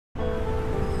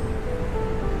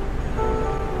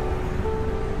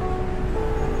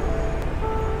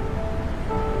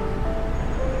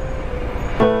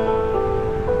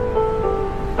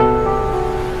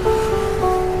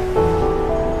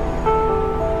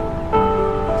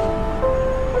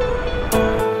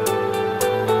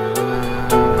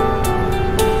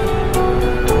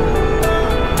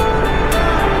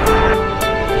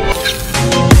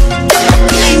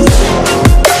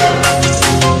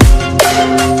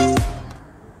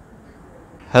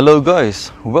Hello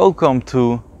guys, welcome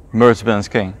to Mercedes-Benz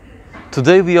King.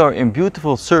 Today we are in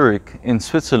beautiful Zurich in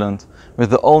Switzerland with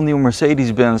the all-new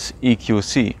Mercedes-Benz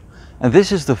EQC. And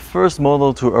this is the first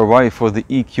model to arrive for the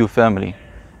EQ family.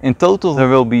 In total there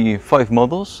will be 5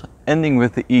 models, ending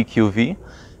with the EQV,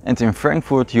 and in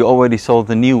Frankfurt you already saw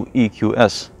the new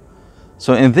EQS.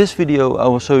 So in this video I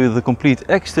will show you the complete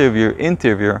exterior,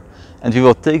 interior, and we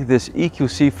will take this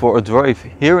EQC for a drive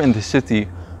here in the city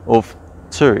of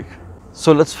Zurich.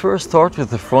 So let's first start with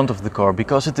the front of the car,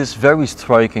 because it is very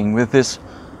striking with this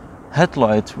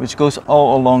headlight which goes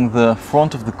all along the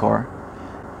front of the car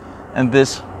and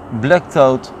this blacked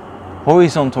out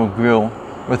horizontal grille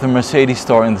with a Mercedes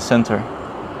star in the center.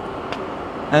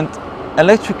 And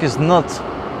electric is not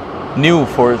new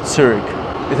for Zurich.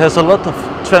 It has a lot of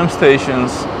tram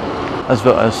stations as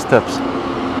well as steps.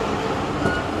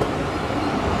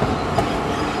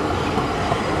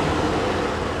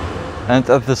 And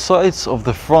at the sides of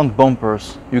the front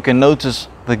bumpers you can notice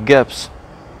the gaps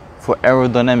for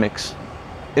aerodynamics.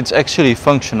 It's actually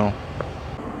functional.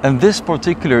 And this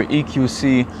particular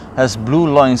EQC has blue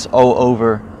lines all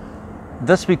over.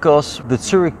 That's because the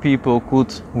Zurich people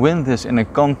could win this in a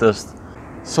contest.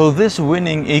 So this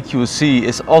winning EQC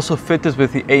is also fitted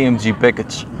with the AMG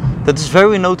package. That is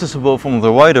very noticeable from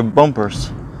the wider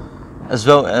bumpers as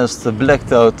well as the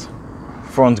blacked out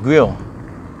front grille.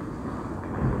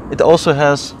 It also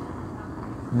has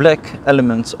black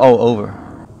elements all over.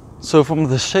 So from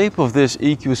the shape of this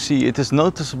EQC it is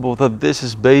noticeable that this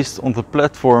is based on the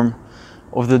platform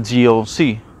of the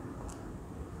GLC.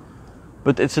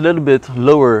 But it's a little bit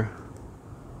lower,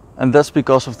 and that's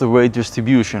because of the weight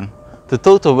distribution. The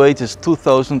total weight is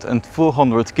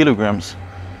 2,400 kilograms.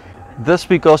 That's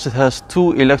because it has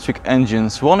 2 electric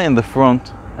engines, one in the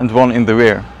front and one in the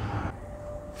rear.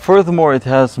 Furthermore, it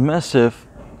has massive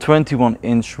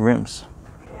 21-inch rims.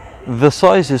 The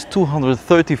size is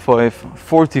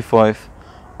 235/45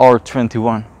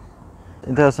 R21.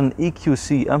 It has an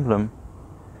EQC emblem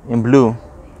in blue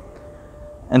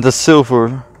and a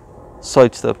silver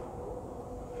side step.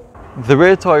 The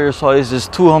rear tire size is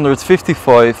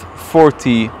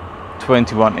 255/40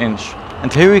 21-inch.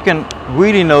 And here we can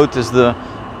really notice the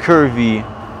curvy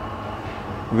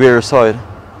rear side.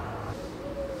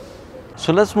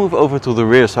 So let's move over to the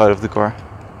rear side of the car.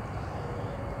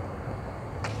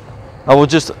 I will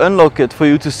just unlock it for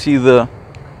you to see the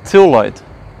tail light,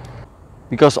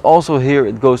 because also here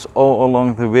it goes all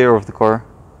along the rear of the car.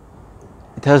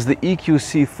 It has the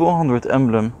EQC400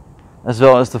 emblem as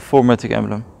well as the 4MATIC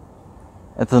emblem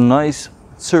and a nice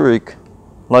Zurich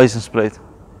license plate.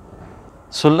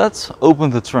 So let's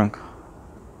open the trunk.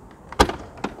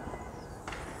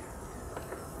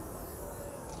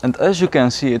 And as you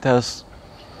can see, it has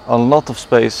a lot of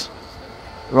space,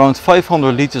 around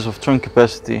 500 liters of trunk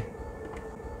capacity.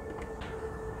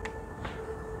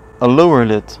 A lower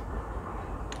lid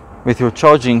with your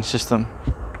charging system,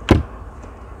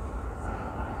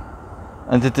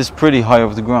 and it is pretty high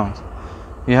off the ground.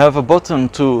 You have a button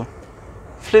to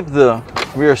flip the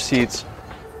rear seats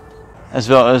as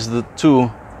well as the 2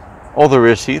 other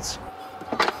rear seats.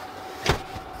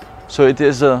 So it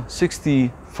is a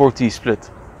 60-40 split.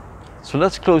 So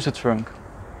let's close the trunk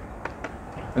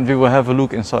and we will have a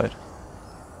look inside.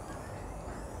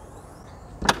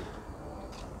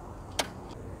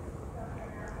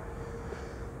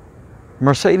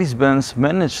 Mercedes-Benz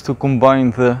managed to combine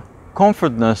the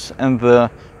comfortness and the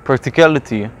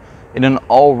practicality in an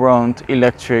all-round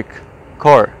electric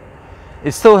car.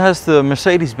 It still has the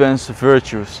Mercedes-Benz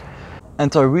virtues,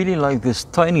 and I really like this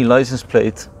tiny license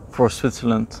plate for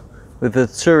Switzerland with the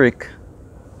Zurich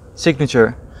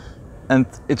signature, and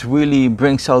it really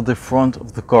brings out the front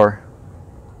of the car.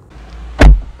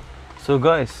 So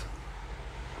guys,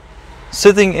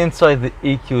 sitting inside the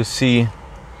EQC,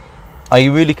 I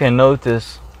really can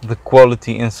notice the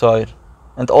quality inside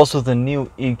and also the new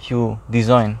EQ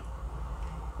design.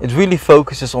 It really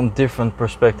focuses on different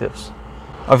perspectives.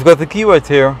 I've got the key right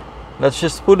here. Let's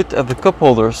just put it at the cup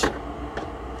holders.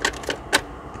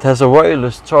 It has a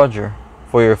wireless charger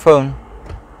for your phone.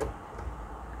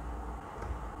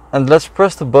 And let's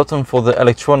press the button for the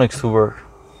electronics to work.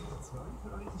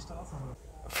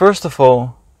 First of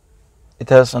all, it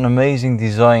has an amazing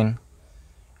design,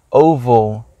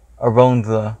 oval around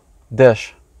the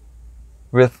dash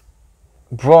with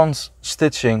bronze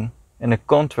stitching in a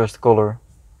contrast color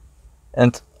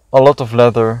and a lot of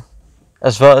leather,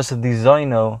 as well as a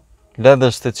designo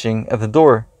leather stitching at the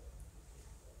door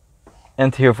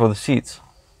and here for the seats.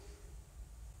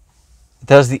 It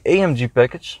has the AMG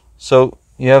package, so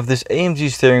you have this AMG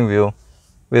steering wheel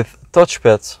with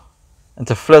touchpads and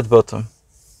a flat bottom.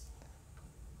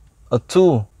 a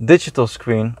 2 digital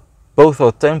screen, both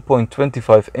are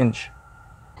 10.25 inch.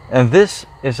 And this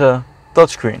is a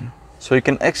touchscreen, so you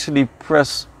can actually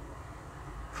press,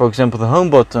 for example, the home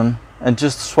button and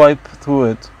just swipe through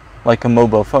it like a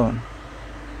mobile phone.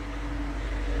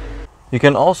 You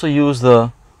can also use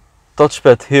the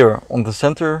touchpad here on the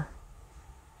center.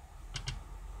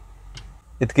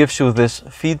 It gives you this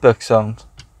feedback sound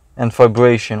and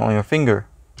vibration on your finger.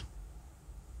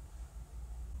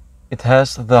 It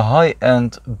has the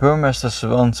high-end Burmester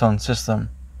surround sound system,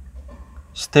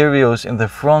 stereos in the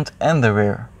front and the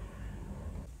rear.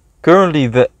 Currently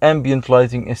the ambient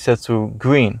lighting is set to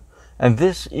green, and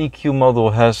this EQ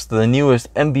model has the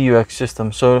newest MBUX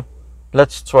system, so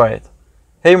let's try it.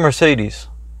 Hey Mercedes.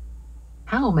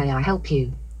 How may I help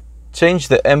you? Change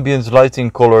the ambient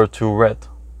lighting color to red.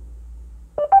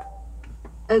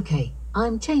 Okay,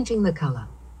 I'm changing the color.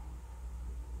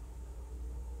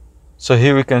 So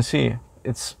here you can see,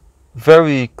 it's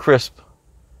very crisp.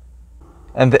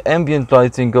 And the ambient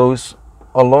lighting goes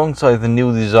alongside the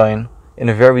new design in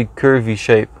a very curvy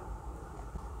shape.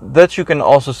 That you can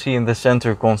also see in the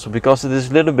center console, because it is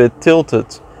a little bit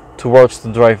tilted towards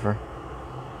the driver.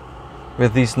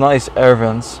 With these nice air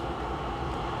vents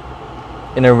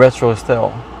in a retro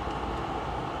style.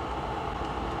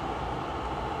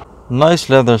 Nice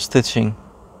leather stitching.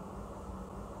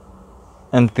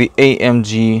 And the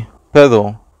AMG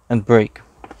pedal and brake.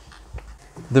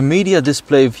 The media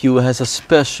display view has a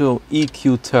special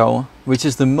EQ tile, which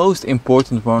is the most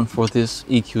important one for this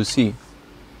EQC.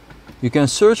 You can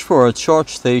search for a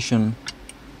charge station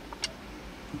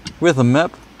with a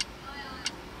map.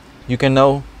 You can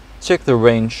now check the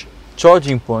range,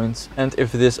 charging points, and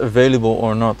if it is available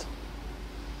or not.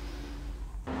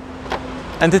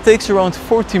 And it takes around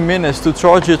 40 minutes to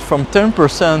charge it from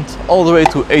 10% all the way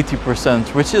to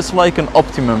 80%, which is like an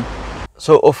optimum.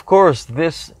 So of course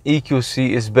this EQC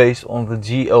is based on the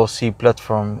GLC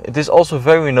platform. It is also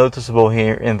very noticeable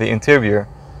here in the interior.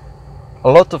 A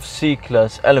lot of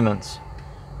C-Class elements.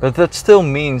 But that still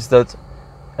means that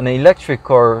an electric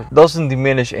car doesn't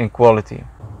diminish in quality.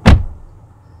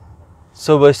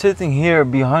 So by sitting here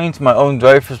behind my own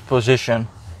driver's position,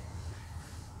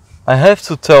 I have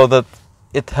to tell that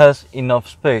it has enough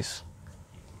space.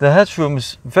 The headroom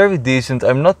is very decent,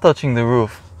 I'm not touching the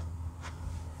roof.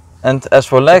 And as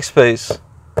for leg space,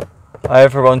 I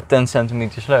have around 10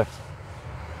 centimeters left.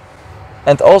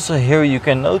 And also here you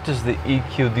can notice the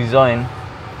EQ design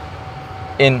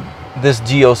in this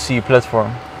GLC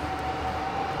platform.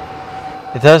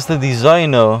 It has the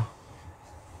Designo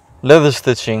leather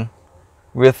stitching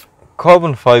with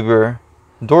carbon fiber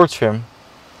door trim,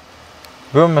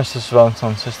 Burmester surround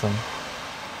sound system.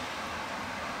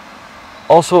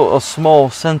 Also a small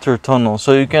center tunnel,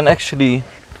 so you can actually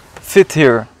fit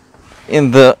here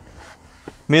in the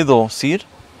middle seat.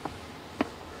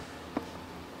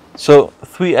 So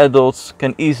 3 adults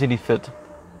can easily fit.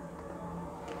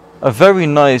 A very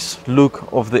nice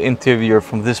look of the interior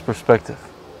from this perspective.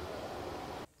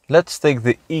 Let's take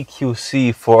the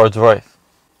EQC for a drive.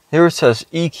 Here it says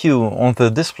EQ on the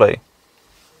display.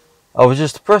 I will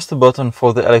just press the button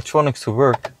for the electronics to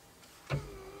work.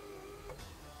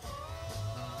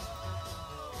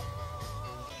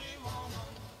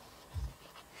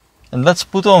 And let's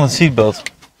put on the seatbelt.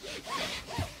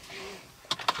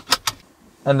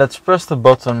 And let's press the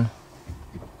button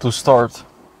to start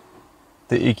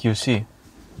the EQC.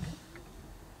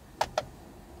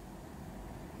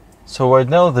 So right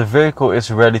now the vehicle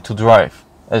is ready to drive,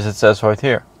 as it says right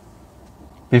here.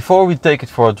 Before we take it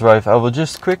for a drive, I will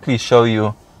just quickly show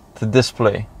you the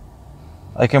display.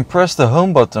 I can press the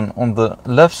home button on the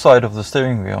left side of the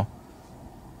steering wheel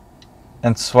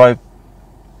and swipe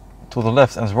to the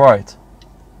left and right.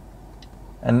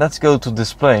 And let's go to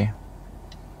display,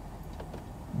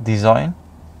 design,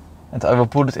 and I will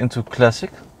put it into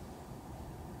classic.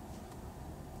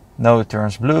 Now it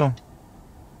turns blue,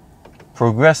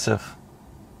 progressive,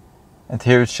 and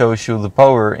here it shows you the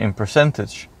power in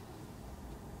percentage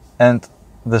and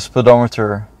the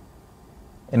speedometer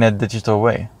in a digital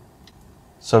way.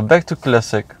 So back to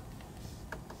classic.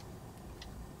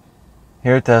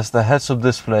 Here it has the heads-up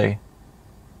display,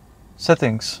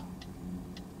 settings.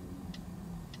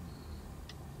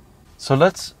 So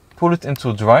let's put it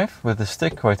into drive with the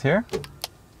stick right here.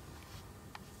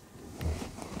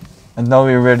 And now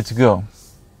we're ready to go.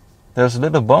 There's a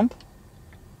little bump.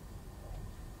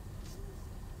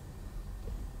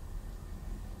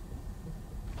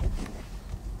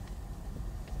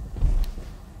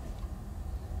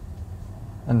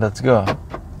 And let's go.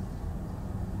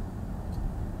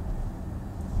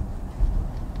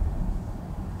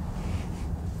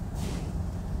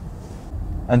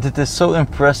 And it is so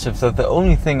impressive that the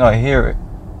only thing I hear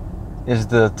is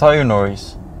the tire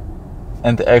noise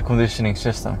and the air conditioning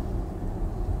system.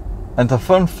 And a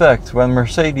fun fact, when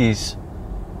Mercedes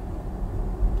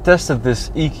tested this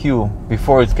EQ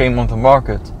before it came on the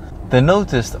market, they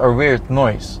noticed a weird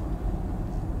noise.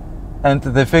 And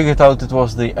they figured out it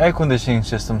was the air conditioning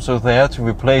system, so they had to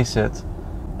replace it.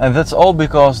 And that's all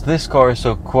because this car is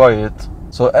so quiet.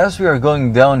 So as we are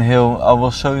going downhill, I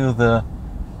will show you the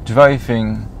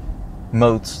driving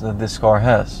modes that this car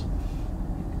has.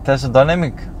 It has a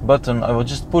dynamic button. I will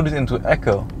just put it into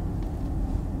echo,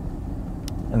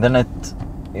 and then it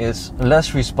is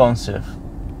less responsive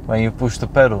when you push the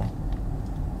pedal.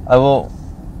 I will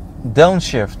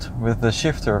downshift with the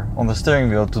shifter on the steering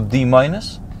wheel to D-,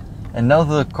 and now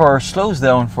the car slows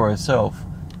down for itself,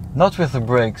 not with the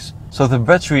brakes, so the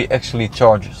battery actually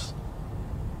charges.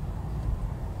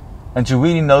 And you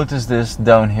really notice this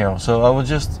downhill. So I will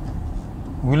just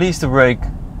release the brake,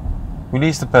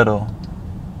 release the pedal,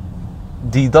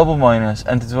 D-,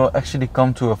 and it will actually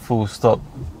come to a full stop.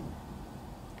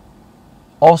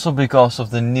 Also because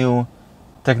of the new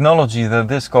technology that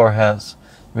this car has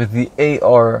with the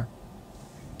AR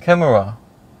camera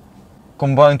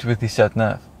combined with the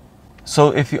sat-nav. So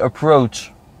if you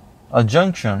approach a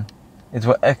junction, it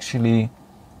will actually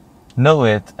know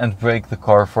it and brake the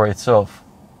car for itself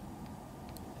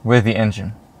with the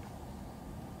engine.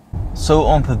 So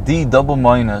on the D-,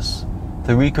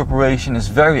 the recuperation is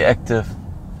very active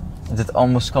and it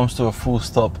almost comes to a full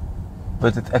stop,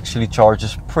 but it actually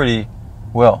charges pretty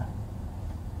well.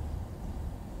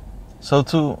 So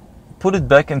to put it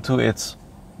back into its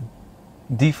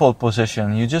default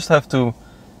position, you just have to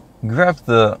grab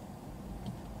the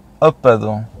up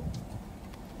pedal,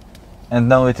 and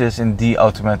now it is in D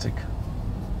automatic.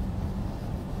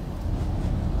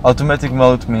 Automatic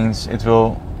mode means it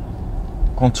will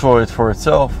control it for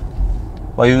itself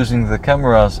by using the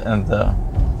cameras and the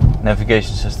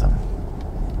navigation system.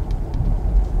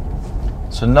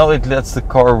 So now it lets the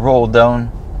car roll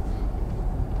down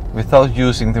without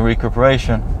using the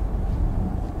recuperation.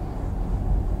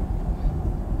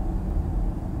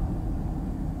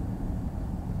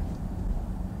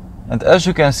 And as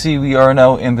you can see, we are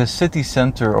now in the city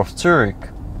center of Zurich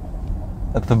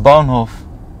at the Bahnhof.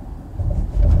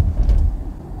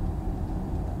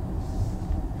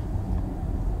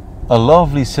 A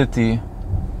lovely city,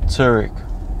 Zurich.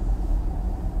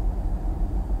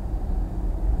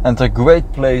 And a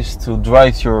great place to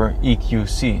drive your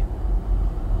EQC.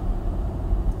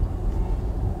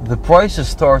 The prices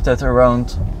start at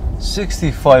around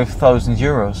 65,000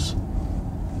 euros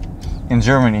in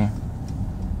Germany.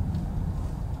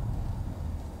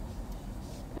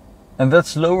 And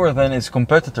that's lower than its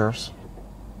competitors.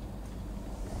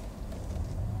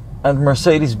 And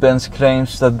Mercedes-Benz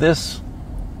claims that this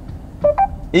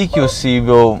EQC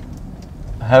will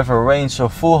have a range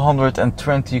of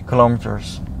 420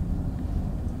 kilometers.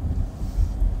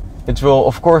 It will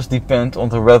of course depend on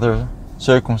the weather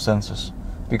circumstances,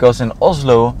 because in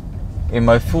Oslo, in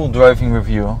my full driving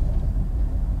review,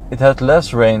 it had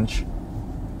less range,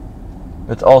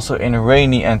 but also in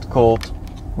rainy and cold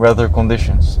weather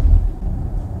conditions.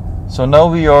 So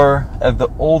now we are at the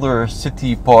older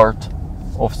city part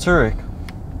of Zurich.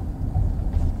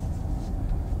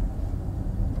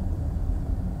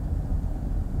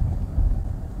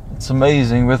 It's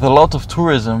amazing, with a lot of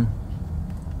tourism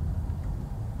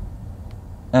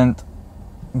and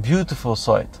beautiful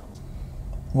sight.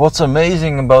 What's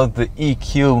amazing about the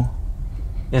EQ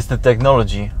is the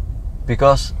technology,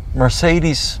 because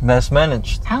Mercedes has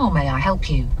managed How may I help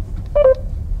you?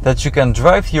 that you can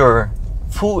drive your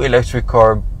full electric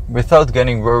car without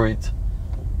getting worried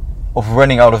of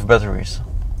running out of batteries.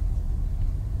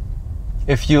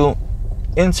 If you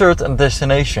insert a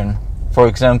destination, for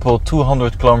example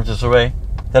 200 kilometers away,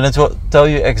 then it will tell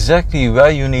you exactly where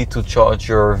you need to charge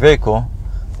your vehicle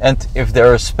and if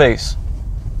there is space.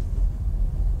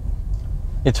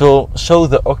 It will show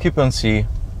the occupancy,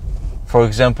 for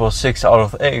example 6 out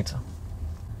of 8.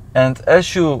 And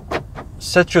as you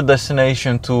set your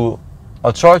destination to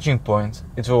a charging point,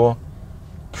 it will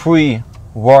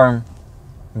pre-warm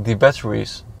the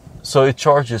batteries so it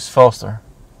charges faster.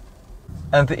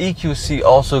 And the EQC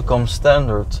also comes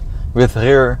standard with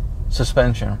rear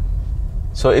suspension.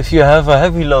 So if you have a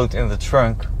heavy load in the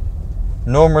trunk,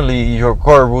 normally your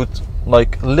car would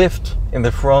lift in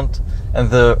the front and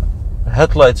the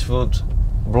headlights would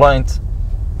blind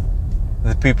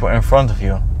the people in front of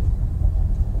you.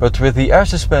 But with the air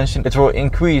suspension, it will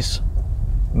increase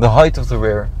the height of the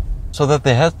rear so that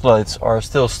the headlights are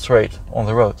still straight on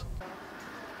the road.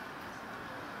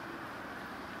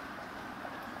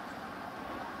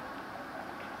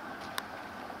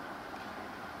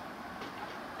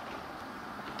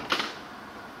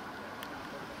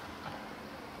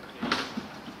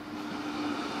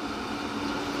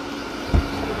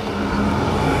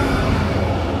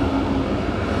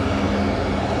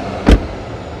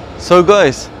 So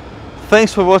guys,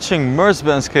 thanks for watching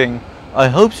Mercedes-Benz King. I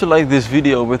hope you liked this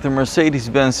video with the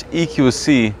Mercedes-Benz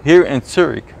EQC here in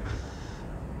Zurich.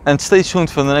 And stay tuned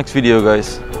for the next video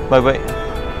guys. Bye bye.